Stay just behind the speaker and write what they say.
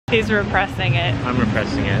He's repressing it. I'm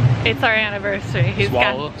repressing it. It's our anniversary. He's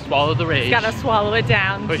swallow the rage. He's gotta swallow it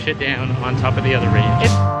down. Push it down on top of the other rage.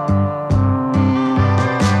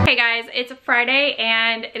 Hey guys, it's Friday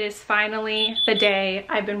and it is finally the day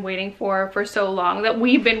I've been waiting for so long, that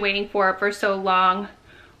we've been waiting for so long.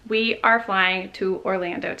 We are flying to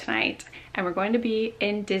Orlando tonight and we're going to be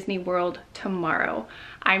in Disney World tomorrow.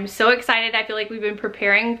 I'm so excited. I feel like we've been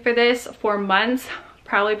preparing for this for months,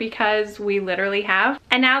 probably because we literally have.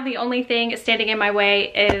 And now the only thing standing in my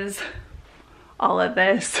way is all of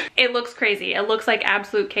this. It looks crazy. It looks like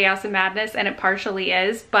absolute chaos and madness, and it partially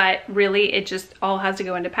is, but really it just all has to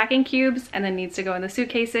go into packing cubes and then needs to go in the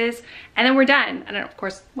suitcases, and then we're done. And then of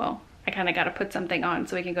course, well, I kind of got to put something on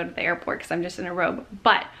so we can go to the airport because I'm just in a robe.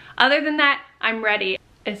 But other than that, I'm ready.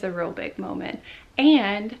 It's a real big moment.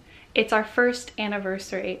 And it's our first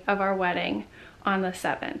anniversary of our wedding on the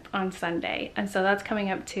 7th, on Sunday. And so that's coming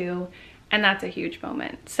up too, and that's a huge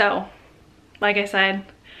moment. So, like I said,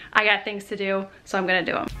 I got things to do, so I'm gonna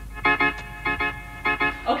do them.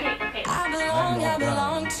 Okay. I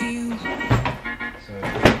belong to you.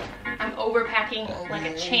 I'm overpacking like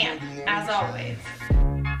a champ, as always.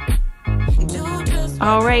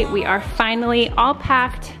 All right, we are finally all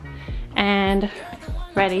packed and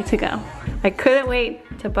ready to go. I couldn't wait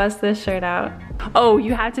to bust this shirt out. Oh,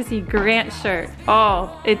 you have to see Grant's shirt.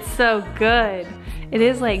 Oh, it's so good. It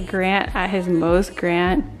is like Grant at his most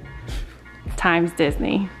Grant times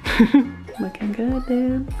Disney. Looking good,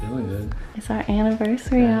 dude. Feeling good. It's our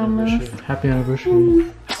anniversary almost. Happy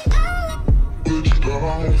anniversary. These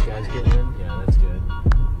guys getting in? Yeah, that's good.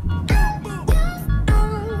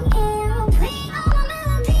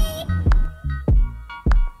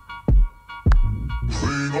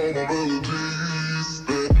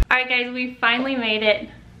 Alright guys, we finally made it.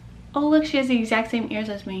 Oh look, she has the exact same ears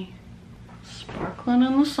as me. Sparkling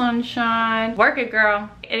in the sunshine. Work it, girl.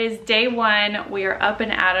 It is day one. We are up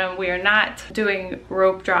and at 'em. We are not doing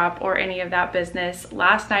rope drop or any of that business.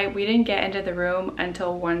 Last night we didn't get into the room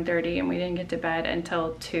until 1:30 and we didn't get to bed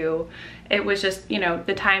until 2. It was just, you know,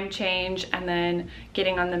 the time change and then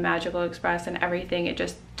getting on the Magical Express and everything. It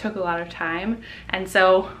just took a lot of time. And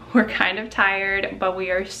so we're kind of tired, but we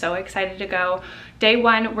are so excited to go. Day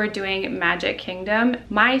one, we're doing Magic Kingdom.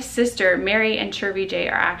 My sister, Mary and Chervy J,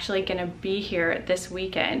 are actually gonna be here this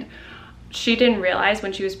weekend. She didn't realize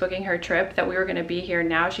when she was booking her trip that we were gonna be here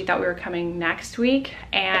now. She thought we were coming next week.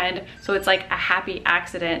 And so it's like a happy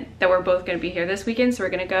accident that we're both gonna be here this weekend. So we're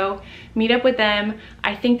gonna go meet up with them.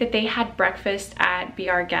 I think that they had breakfast at Be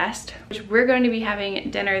Our Guest, which we're going to be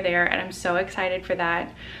having dinner there, and I'm so excited for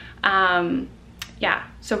that. Yeah,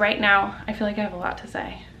 so right now, I feel like I have a lot to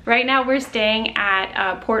say. Right now we're staying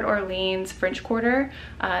at Port Orleans French Quarter.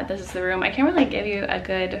 This is the room. I can't really give you a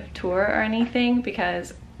good tour or anything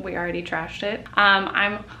because we already trashed it.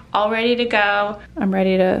 I'm all ready to go. I'm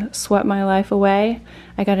ready to sweat my life away.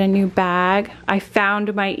 I got a new bag. I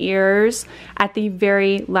found my ears at the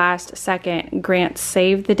very last second. Grant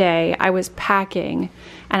saved the day. I was packing,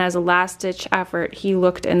 and as a last-ditch effort, he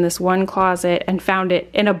looked in this one closet and found it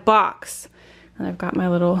in a box. And I've got my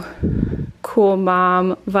little cool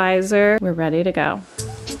mom visor. We're ready to go.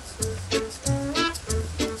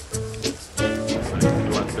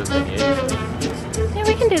 Yeah,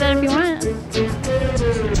 we can do that if you want.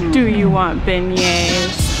 Do you want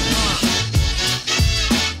beignets?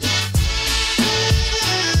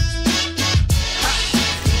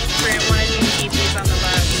 Grant wanted me to eat these on the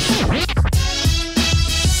bus. We made it!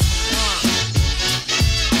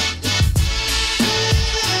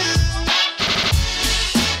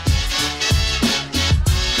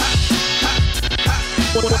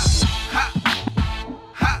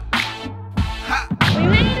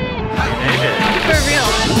 For real.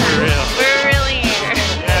 For real. We're really here.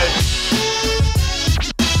 Yes.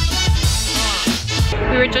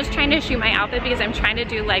 We were just trying to shoot my outfit because I'm trying to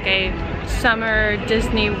do like a summer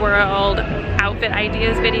Disney World outfit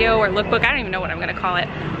ideas video or lookbook. I don't even know what I'm gonna call it.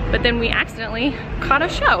 But then we accidentally caught a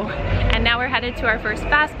show. And now we're headed to our first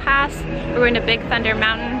Fast Pass. We're going to Big Thunder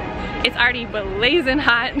Mountain. It's already blazing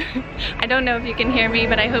hot. I don't know if you can hear me,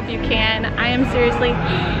 but I hope you can. I am seriously,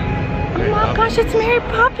 oh my gosh, it's Mary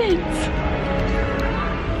Poppins.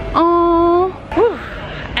 Oh, whew.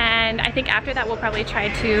 And I think after that we'll probably try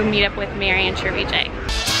to meet up with Mary and Chervy J.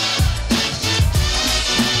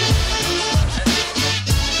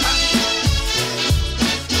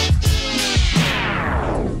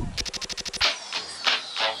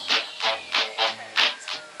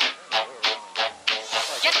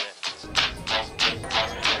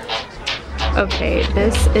 Okay,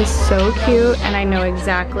 this is so cute and I know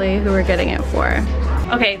exactly who we're getting it for.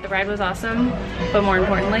 Okay, the ride was awesome, but more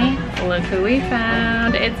importantly, look who we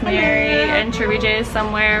found. It's Mary, and Cherry J is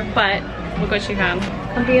somewhere, but look what she found.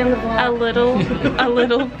 I'll be on the vlog. A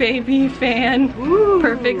little baby fan. Ooh,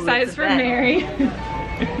 perfect size for Mary.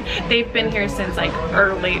 They've been here since like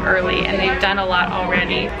early, and they've done a lot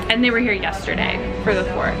already. And they were here yesterday for the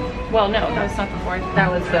 4th. Well, no, that was not the 4th.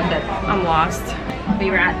 That was the 5th. I'm lost.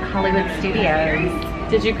 We were at Hollywood Studios.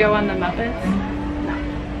 Did you go on the Muppets?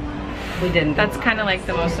 We didn't. That's kind of like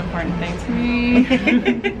the most important thing to me.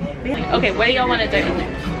 Okay, what do y'all want to do?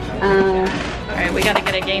 All right, we gotta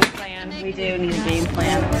get a game plan. We do need a game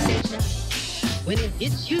plan.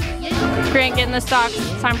 Grant, get in the stocks.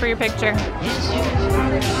 It's time for your picture.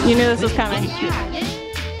 You knew this was coming.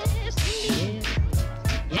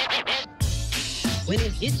 When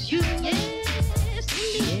it hits you,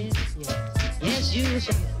 yes, you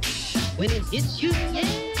shall. When it hits you,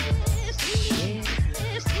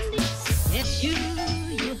 yes, you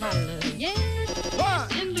holler. Yes,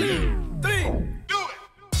 1, 2, 3, do it.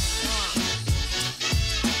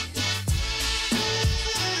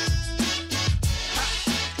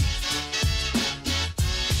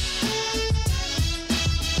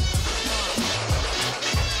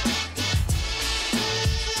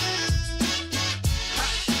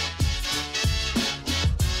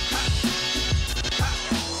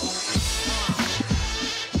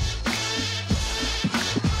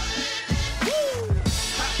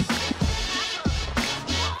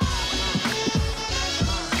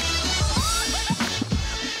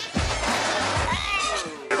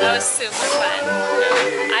 That was super fun.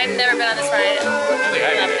 I've never been on this ride. I think I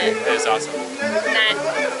Loved did. it. It was awesome.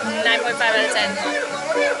 9.5 out of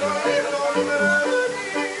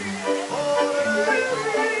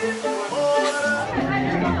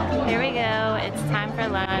 10. Here we go. It's time for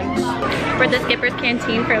lunch. We're at the Skipper's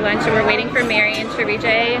Canteen for lunch, and we're waiting for Mary and Cherry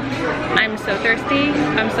J. I'm so thirsty.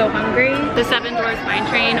 I'm so hungry. The Seven Dwarfs Mine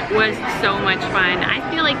Train was so much fun. I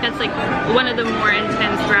feel like that's like one of the more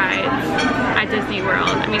intense rides at Disney World.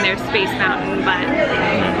 I mean, there's Space Mountain, but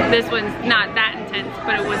this one's not that intense,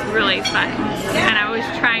 but it was really fun. And I was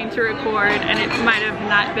trying to record, and it might have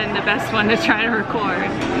not been the best one to try to record.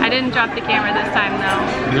 I didn't drop the camera this time though.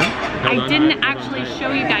 No? I didn't actually show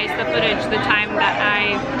you guys the footage the time that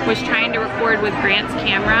I was trying to record with Grant's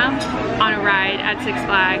camera on a ride at Six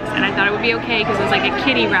Flags, and I thought it would be okay because it was like a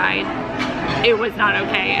kiddie ride. It was not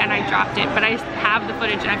okay, and I dropped it, but I have the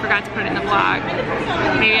footage and I forgot to put it in the vlog.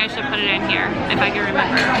 Maybe I should put it in here if I can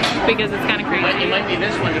remember, because it's kind of crazy. It might be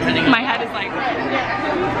this one, depending on... My head is like...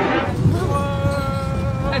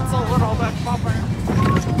 It's a little bit bumpy.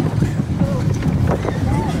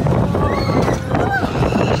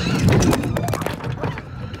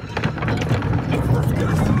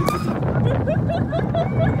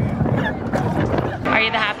 Are you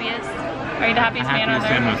the happiest? Are you the happiest man on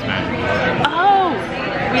earth? Oh,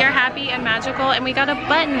 we are happy and magical, and we got a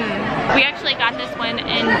button. We actually got this one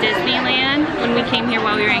in Disneyland when we came here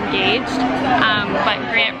while we were engaged, but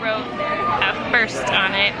Grant wrote a first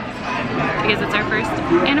on it because it's our first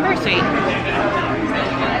anniversary.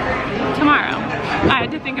 Tomorrow. I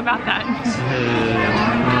had to think about that.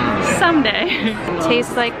 Someday.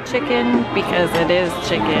 Tastes like chicken because it is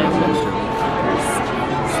chicken.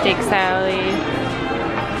 Steak Sally.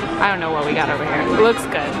 I don't know what we got over here. It looks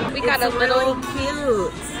good. We got a little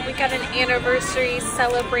cute. We got an anniversary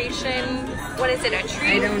celebration. What is it? A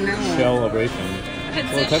treat? I don't know. Celebration.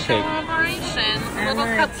 It's Little a cupcake. celebration. I'm Little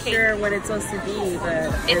not cupcake. sure what it's supposed to be,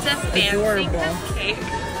 but It's a fancy adorable.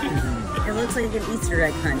 cupcake. It looks like an Easter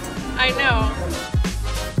egg hunt. I know.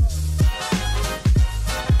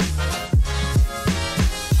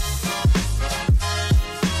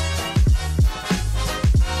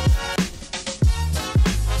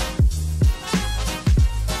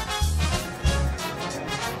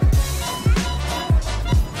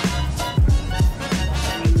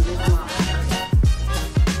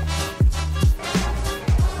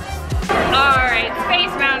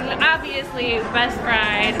 Best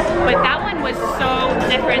ride, but that one was so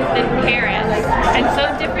different than Paris and so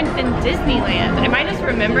different than Disneyland. Am I just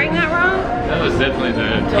remembering that wrong? That was definitely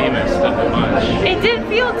the tamest of the bunch. It did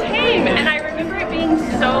feel tame, and I remember it being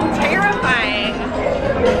so terrifying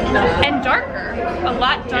and darker, a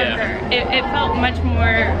lot darker. Yeah. It felt much more,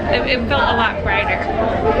 it felt a lot brighter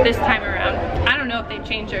this time around. I don't know if they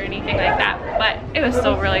changed or anything like that, but it was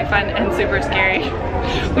still really fun and super scary.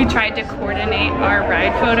 We tried to coordinate our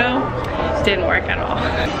ride photo. Didn't work at all.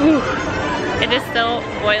 It is still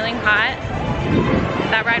boiling hot.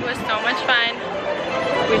 That ride was so much fun.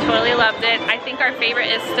 We totally loved it. I think our favorite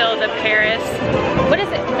is still the Paris. What is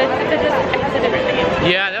it? It has a different name.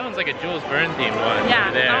 Yeah, that one's like a Jules Verne themed one.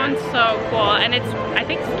 Yeah, that one's so cool. And it's, I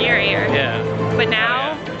think, scarier. Yeah. But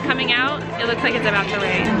now, coming out, it looks like it's about to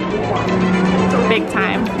rain. Big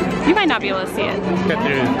time. You might not be able to see it. Got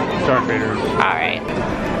through Star Traders. Alright.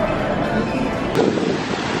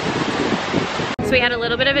 So we had a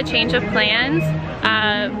little bit of a change of plans.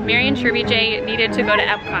 Mary and Sherby J needed to go to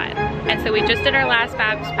Epcot. And so we just did our last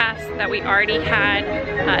Fast Pass that we already had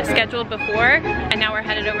scheduled before. And now we're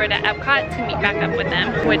headed over to Epcot to meet back up with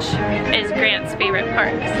them, which is Grant's favorite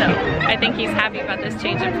park. So I think he's happy about this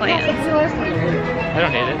change of plans. I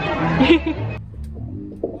don't hate it.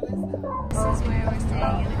 This is where we're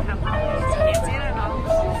staying in the couple. Can't see it at all.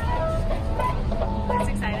 It's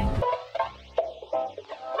exciting.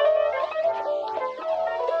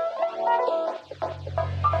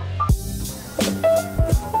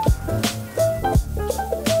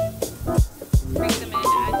 Bring them in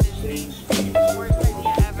at Disney. Worst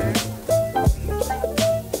idea ever.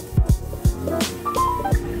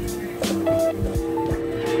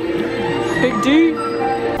 Big D.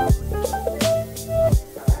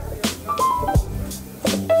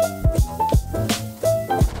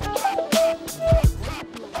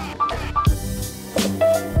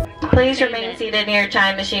 Please remain seated in your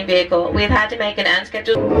time machine vehicle. We've had to make an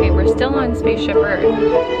unscheduled... Okay, we're still on Spaceship Earth,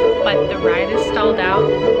 but the ride is stalled out.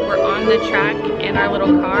 We're on the track in our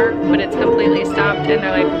little car, but it's completely stopped, and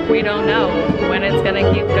they're like, we don't know when it's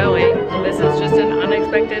gonna keep going. This is just an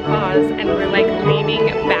unexpected pause, and we're like leaning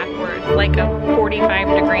backwards, like a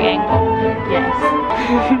 45-degree angle. Yes.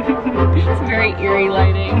 It's very eerie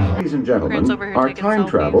lighting. Ladies and gentlemen, our time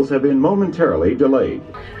travels have been momentarily delayed.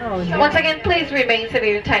 Once again, please remain seated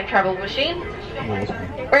in your time travel machine.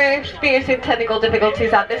 We're experiencing technical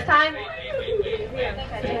difficulties at this time.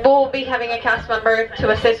 We'll be having a cast member to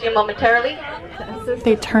assist you momentarily.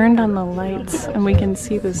 They turned on the lights and we can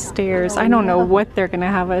see the stairs. I don't know what they're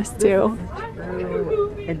gonna have us do.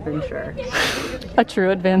 Adventure. A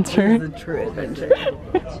true adventure. It's a true adventure.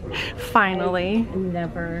 Finally.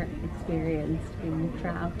 Never experienced being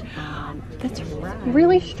trapped on. That's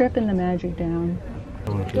really stripping the magic down.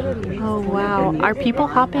 Oh wow. Are people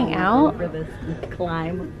hopping out? For this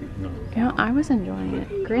climb. Yeah, I was enjoying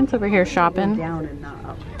it. Grant's over here shopping. Down and not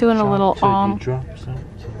up. Doing a little online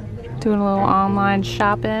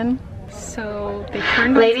shopping. So they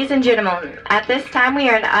turned. Ladies and gentlemen, at this time we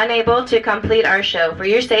are unable to complete our show. For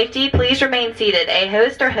your safety, please remain seated. A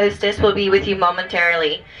host or hostess will be with you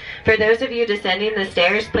momentarily. For those of you descending the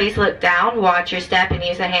stairs, please look down, watch your step, and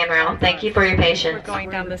use a handrail. Thank you for your patience. We're going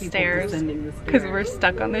down the stairs because we're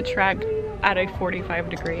stuck on the track at a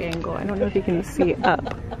 45-degree angle. I don't know if you can see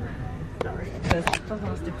up. This is the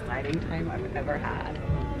most exciting time I've ever had.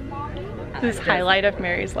 This highlight of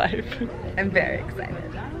Mary's life. I'm very excited.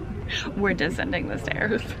 We're descending the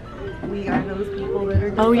stairs. We are those people that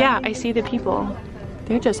are. Oh yeah, I see the people.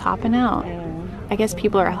 They're just hopping out. I guess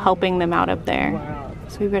people are helping them out up there.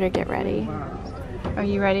 So we better get ready. Are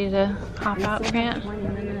you ready to hop out, Grant?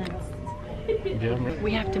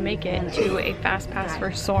 We have to make it to a fast pass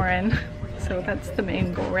for Soarin'. So that's the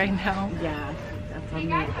main goal right now. Yeah, that's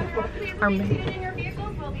on Our main.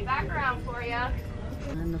 We'll be back around for you.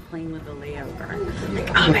 the plane with the layover. Like,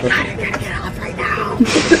 oh my god, I gotta get off right now.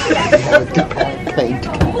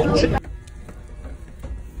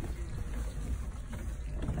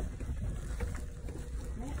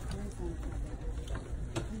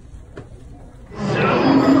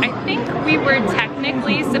 We were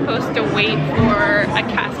technically supposed to wait for a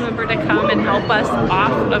cast member to come and help us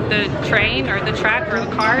off of the train or the track or the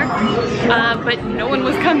car, but no one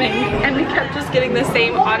was coming, and we kept just getting the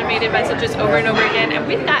same automated messages over and over again, and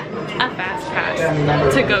we've got a fast pass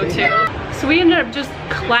to go to. So we ended up just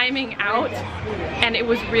climbing out, and it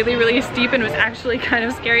was really, really steep, and it was actually kind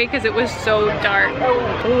of scary because it was so dark.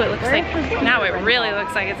 Oh, it looks like, now it really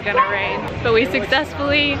looks like it's gonna rain. But we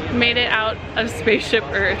successfully made it out of Spaceship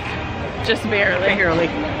Earth. Just barely.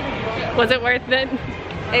 Was it worth it?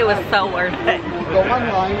 It was so worth it. Go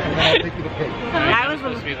online and then I'll take you to pay. I was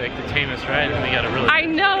supposed to be like the tamest ride, and we got a really. I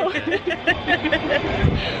know.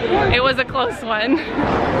 It was a close one.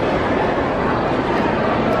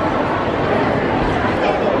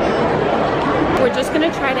 We're just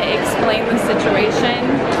gonna try to explain the situation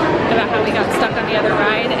about how we got stuck on the other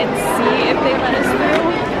ride and see if they let us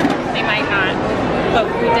through. They might not, but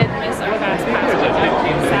we did miss our fast pass,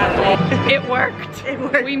 sadly. It worked. It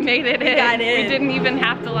worked. We made it in. Got in. We didn't even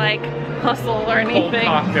have to like hustle or anything.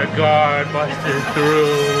 Off the guard, busted through.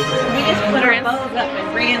 We just put our bows up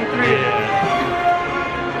and ran through. Yeah.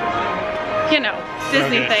 You know,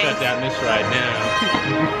 Disney We're gonna things. shut down this ride now.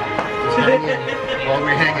 While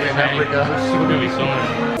we're hanging in Africa. We're gonna be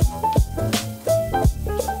soaring.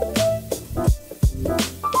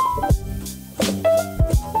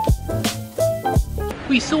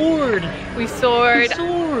 We soared. We soared. We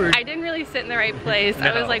soared. I didn't really sit in the right place. No.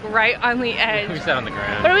 I was like right on the edge. We sat on the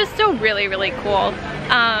ground. But it was still really, really cool.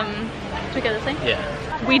 Should we go this way?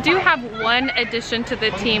 Yeah. We do have one addition to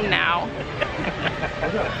the team now.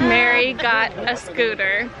 Mary got a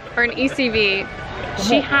scooter, or an ECV.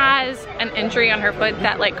 She has an injury on her foot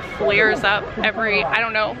that like flares up every, I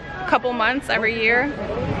don't know, couple months, every year.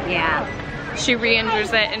 Yeah. She re-injures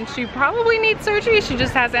it and she probably needs surgery. She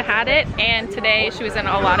just hasn't had it. And today she was in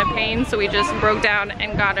a lot of pain, so we just broke down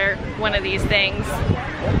and got her one of these things.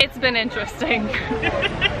 It's been interesting.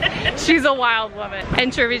 She's a wild woman.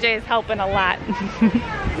 And Cherry J is helping a lot.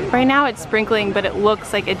 Right now it's sprinkling, but it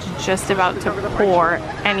looks like it's just about to pour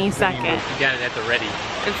any second. You got it at the ready.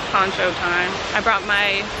 It's poncho time. I brought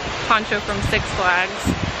my poncho from Six Flags.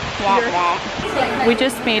 Womp womp. We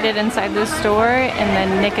just made it inside the store in the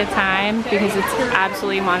nick of time because it's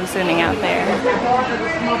absolutely monsooning out there.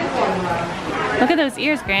 Look at those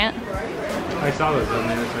ears, Grant. I saw those on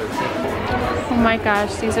there. Oh my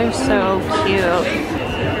gosh, these are so cute.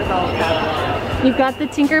 You've got the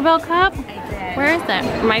Tinkerbell cup? Where is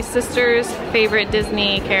it? My sister's favorite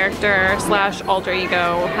Disney character slash alter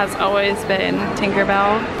ego has always been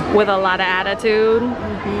Tinkerbell with a lot of attitude.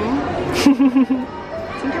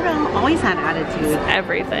 Tinkerbell always had attitude.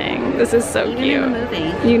 Everything. This is so Even cute. in the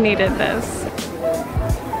movie. You needed this.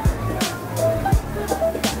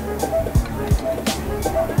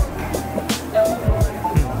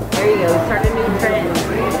 There you go. Start a new trend. You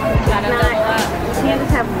can't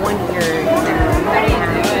just have one ear.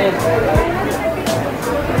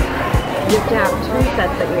 You have to have two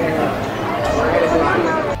sets of ears.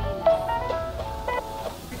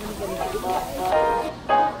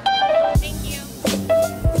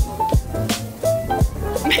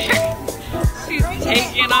 She's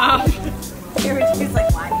taking off. She's like,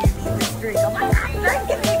 why do you need this drink? I'm like, I'm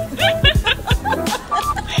drinking it.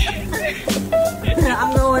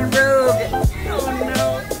 I'm going rogue. Oh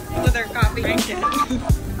no. With her coffee drinking.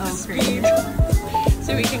 Oh, Speed. So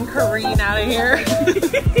we can careen out of here.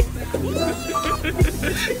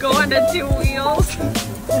 Go on to 2 wheels.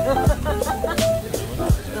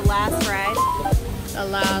 The last ride. The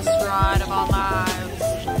last ride of our lives.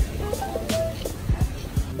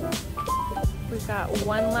 We've got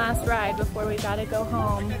one last ride before we gotta go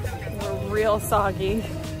home. We're real soggy.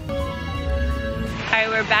 Alright,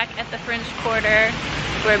 we're back at the French Quarter.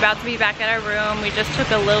 We're about to be back at our room. We just took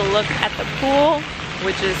a little look at the pool,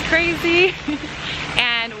 which is crazy.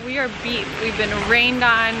 And we are beat. We've been rained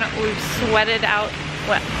on. We've sweated out.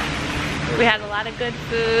 Well, we had a lot of good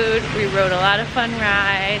food. We rode a lot of fun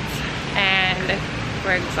rides. And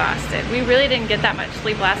we're exhausted. We really didn't get that much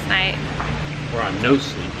sleep last night. We're on no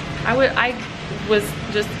sleep. I was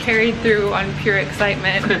just carried through on pure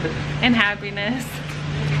excitement and happiness.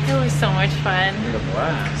 It was so much fun. What a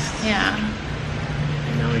blast. Yeah.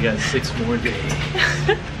 And now we got 6 more days.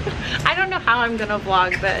 I don't know how I'm gonna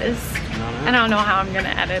vlog this. I don't know how I'm gonna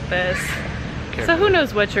edit this. So who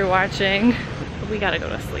knows what you're watching. But we gotta go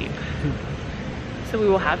to sleep. So we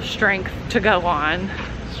will have strength to go on.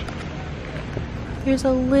 There's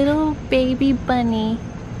a little baby bunny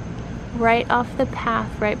right off the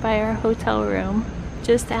path right by our hotel room.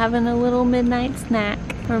 Just having a little midnight snack.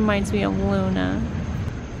 Reminds me of Luna.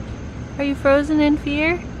 Are you frozen in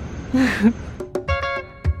fear?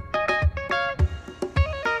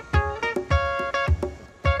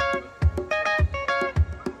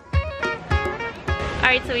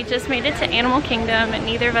 Alright, so we just made it to Animal Kingdom.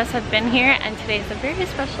 Neither of us have been here, and today's a very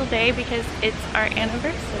special day because it's our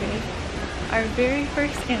anniversary. Our very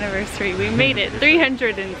first anniversary. We made it.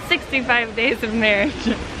 365 days of marriage.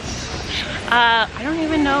 I don't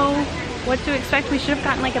even know what to expect. We should have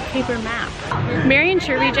gotten like a paper map. Mary and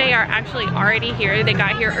Cherry J are actually already here. They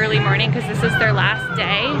got here early morning because this is their last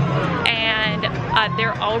day. And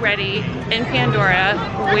they're already in Pandora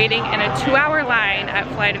waiting in a 2-hour line at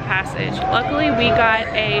Flight of Passage. Luckily, we got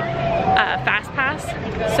a fast pass,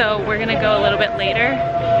 so we're gonna go a little bit later,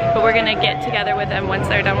 but we're gonna get together with them once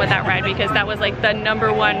they're done with that ride because that was like the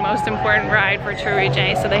 #1 most important ride for Cherry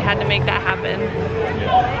J, so they had to make that happen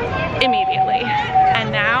immediately.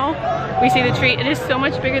 And now we see the tree. It is so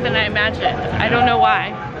much bigger than I imagined. I don't know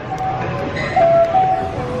why.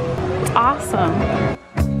 It's awesome.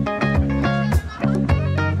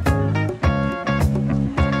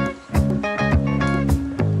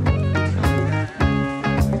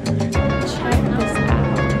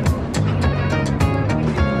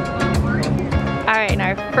 Alright,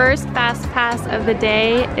 first fast pass of the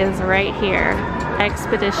day is right here.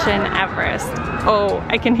 Expedition Everest. Oh,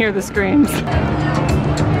 I can hear the screams.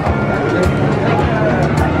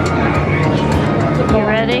 You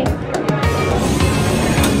ready?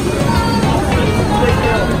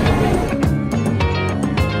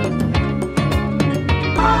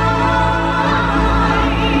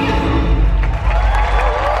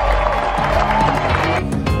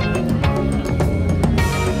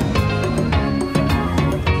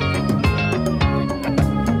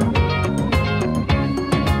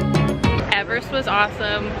 Was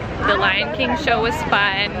awesome. The Lion King show was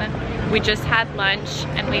fun. We just had lunch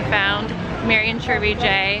and we found Mary and Shirley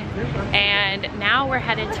J, and now we're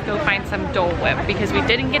headed to go find some Dole Whip because we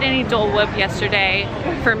didn't get any Dole Whip yesterday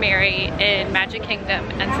for Mary in Magic Kingdom,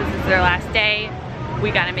 and since it's their last day, we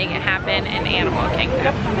gotta make it happen in Animal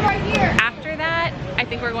Kingdom. After that, I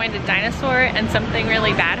think we're going to Dinosaur, and something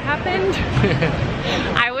really bad happened.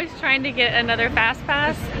 I was trying to get another fast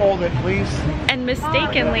pass. Hold it, please. And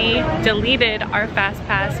mistakenly deleted our fast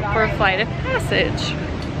pass for Flight of Passage.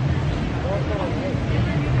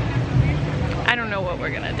 I don't know what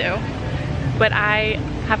we're gonna do, but I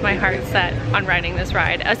have my heart set on riding this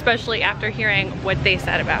ride, especially after hearing what they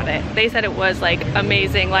said about it. They said it was like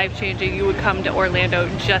amazing, life-changing. You would come to Orlando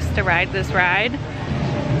just to ride this ride.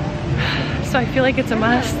 So I feel like it's a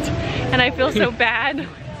must, and I feel so bad.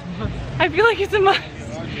 I feel like it's a must.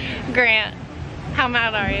 Grant, how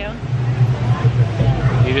mad are you?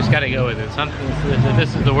 You just gotta go with it. If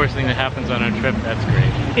this is the worst thing that happens on our trip, that's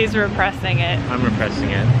great. He's repressing it. I'm repressing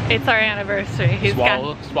it. It's our anniversary. He's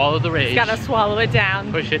swallow the rage. He's gotta swallow it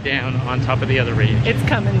down. Push it down on top of the other rage. It's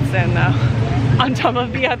coming soon though. On top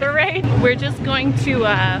of the other rage. We're just going to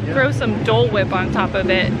throw some Dole Whip on top of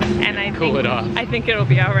it, and I think it'll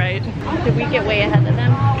be all right. Did we get way ahead of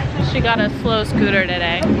them? She got a slow scooter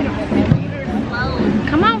today.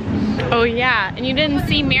 Come on. Oh yeah, and you didn't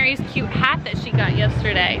see Mary's cute hat that she got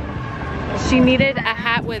yesterday. She needed a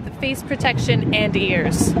hat with face protection and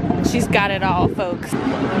ears. She's got it all, folks.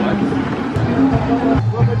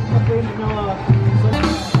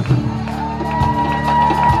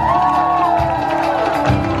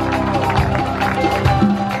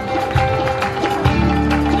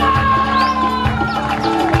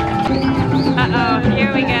 Uh-oh,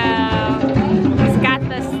 here we go. He's got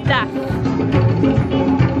the stuff.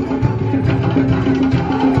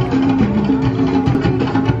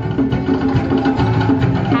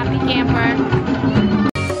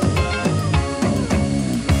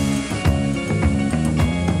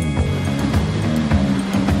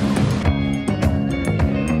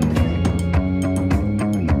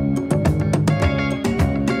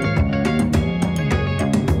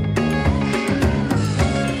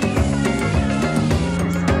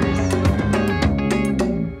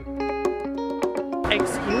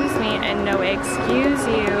 Excuse me and no excuse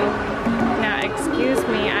you. Now excuse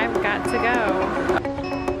me, I've got to go.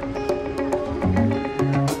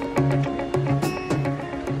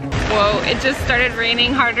 Whoa, it just started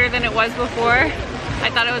raining harder than it was before. I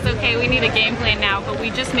thought it was okay, we need a game plan now, but we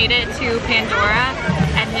just made it to Pandora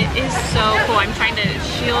and it is so cool. I'm trying to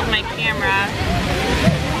shield my camera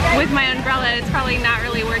with my umbrella. It's probably not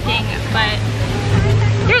really working, but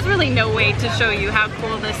there's really no way to show you how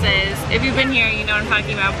cool this is. If you've been here, you know what I'm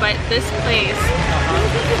talking about, but this place,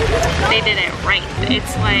 they did it right.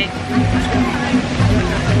 It's like,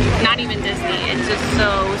 not even Disney, it's just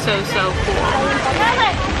so cool.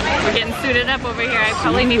 We're getting suited up over here. I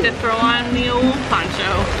probably need to throw on the old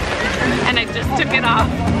poncho, and I just took it off.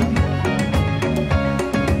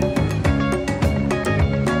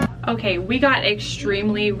 Okay, we got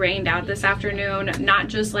extremely rained out this afternoon. Not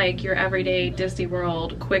just like your everyday Disney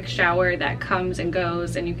World quick shower that comes and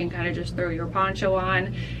goes and you can kind of just throw your poncho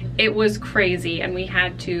on. It was crazy and we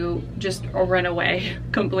had to just run away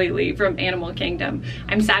completely from Animal Kingdom.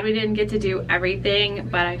 I'm sad we didn't get to do everything,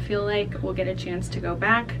 but I feel like we'll get a chance to go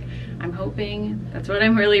back. I'm hoping. That's what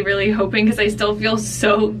I'm really hoping, because I still feel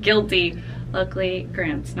so guilty. Luckily,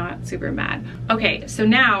 Grant's not super mad. Okay, so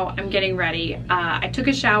now I'm getting ready. I took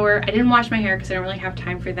a shower. I didn't wash my hair because I don't really have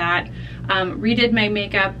time for that. Redid my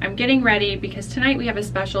makeup. I'm getting ready because tonight we have a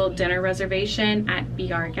special dinner reservation at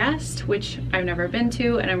Be Our Guest, which I've never been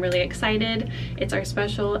to, and I'm really excited. It's our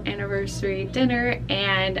special anniversary dinner,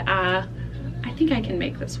 and I think I can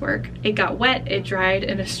make this work. It got wet, it dried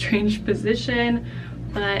in a strange position,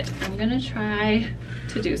 but I'm gonna try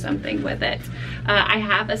to do something with it. I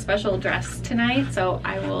have a special dress tonight, so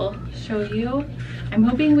I will show you. I'm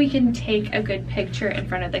hoping we can take a good picture in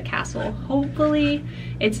front of the castle. Hopefully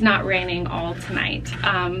it's not raining all tonight,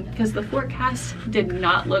 because the forecast did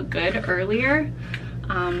not look good earlier.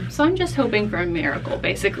 So I'm just hoping for a miracle,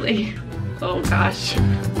 basically. Oh gosh.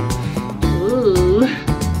 Ooh.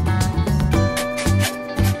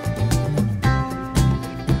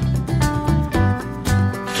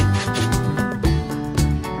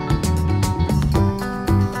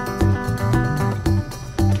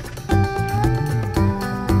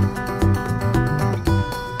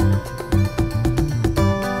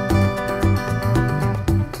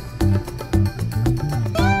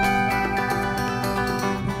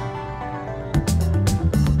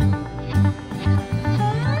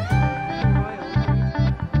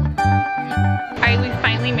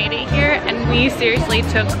 We seriously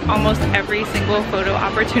took almost every single photo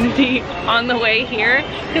opportunity on the way here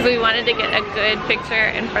because we wanted to get a good picture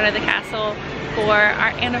in front of the castle for our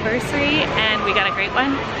anniversary, and we got a great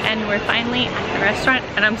one, and we're finally at the restaurant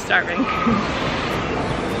and I'm starving.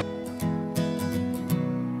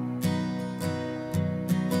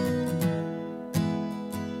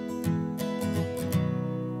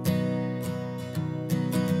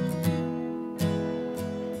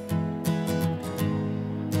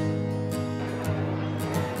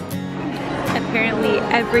 Apparently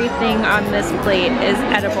everything on this plate is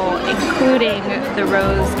edible, including the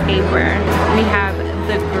rose caper. We have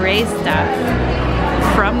the gray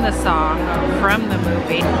stuff from the song, from the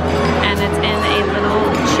movie, and it's in a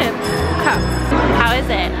little chip cup. How is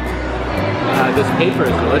it? This paper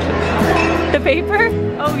is delicious. The paper?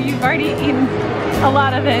 Oh, you've already eaten a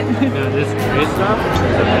lot of it. No, this gray stuff is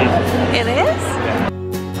amazing. It is? Yeah.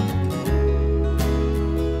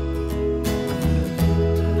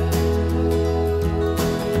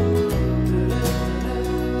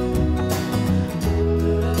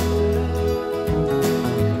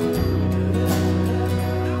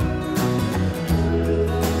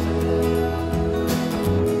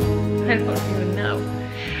 I don't even know.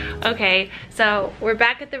 Okay, so we're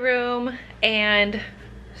back at the room and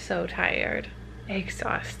so tired,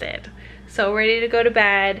 exhausted, so ready to go to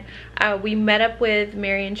bed. We met up with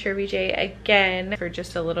Mary and Sherby J again for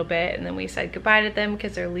just a little bit, and then we said goodbye to them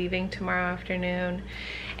because they're leaving tomorrow afternoon.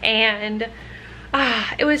 And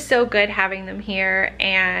it was so good having them here,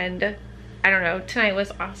 and I don't know, tonight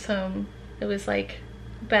was awesome. It was like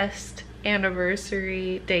best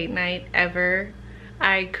anniversary date night ever.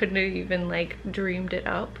 I couldn't have even like dreamed it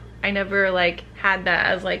up. I never like had that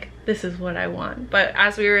as like, this is what I want. But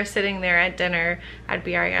as we were sitting there at dinner at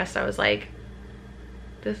BRS, I was like,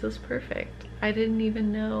 this is perfect. I didn't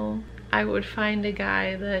even know I would find a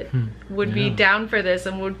guy that would be down for this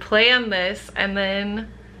and would plan this, and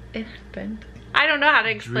then it happened. I don't know how to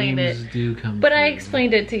explain Dreams it, do come but true. I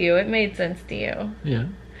explained it to you. It made sense to you. Yeah.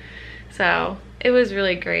 So it was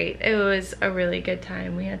really great. It was a really good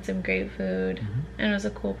time. We had some great food, and it was a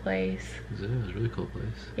cool place. It was a really cool place.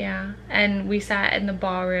 Yeah, and we sat in the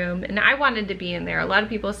ballroom, and I wanted to be in there. A lot of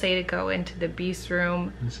people say to go into the beast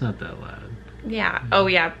room. It's not that loud. Yeah. Oh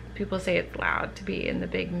yeah, people say it's loud to be in the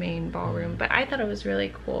big main ballroom, but I thought it was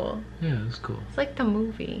really cool. Yeah, it was cool. It's like the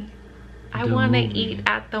movie. I want to eat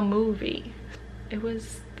at the movie. It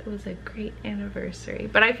was a great anniversary,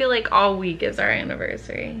 but I feel like all week is our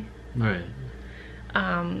anniversary. Right.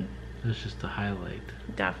 That's just the highlight.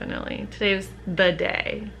 Definitely. Today was the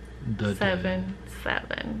day. The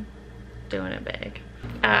 7/7. Doing it big.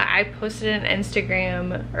 I posted an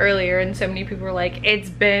Instagram earlier, and so many people were like, it's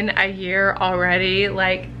been a year already.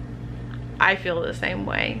 Like, I feel the same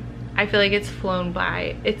way. I feel like it's flown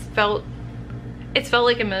by. It's felt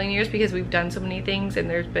like a million years because we've done so many things, and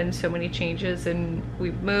there's been so many changes, and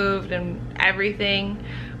we've moved and everything.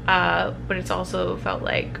 But it's also felt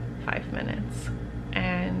like 5 minutes,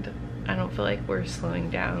 and I don't feel like we're slowing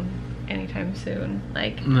down anytime soon.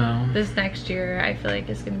 Like, no. This next year I feel like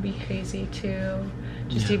it's gonna be crazy too,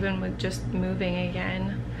 just even with just moving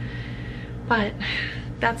again. But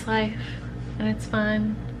that's life, and it's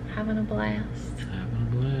fun, having a blast. Having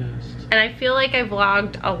a blast. And I feel like I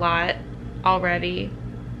vlogged a lot already.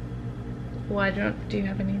 Why do you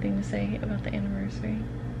have anything to say about the anniversary?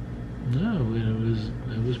 No,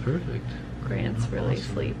 it was perfect. Grant's really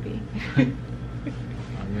sleepy.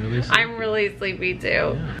 I'm really sleepy too.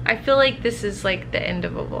 Yeah. I feel like this is like the end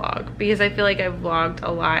of a vlog because I feel like I've vlogged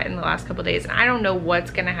a lot in the last couple days, and I don't know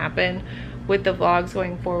what's gonna happen with the vlogs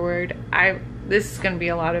going forward. This is gonna be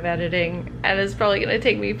a lot of editing, and it's probably gonna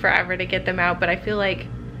take me forever to get them out, but I feel like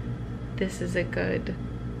this is a good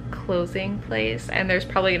closing place, and there's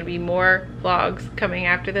probably gonna be more vlogs coming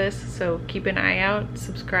after this, so keep an eye out,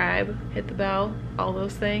 subscribe, hit the bell, all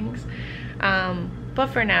those things. But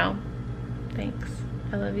for now, thanks.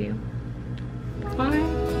 I love you.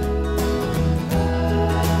 Bye.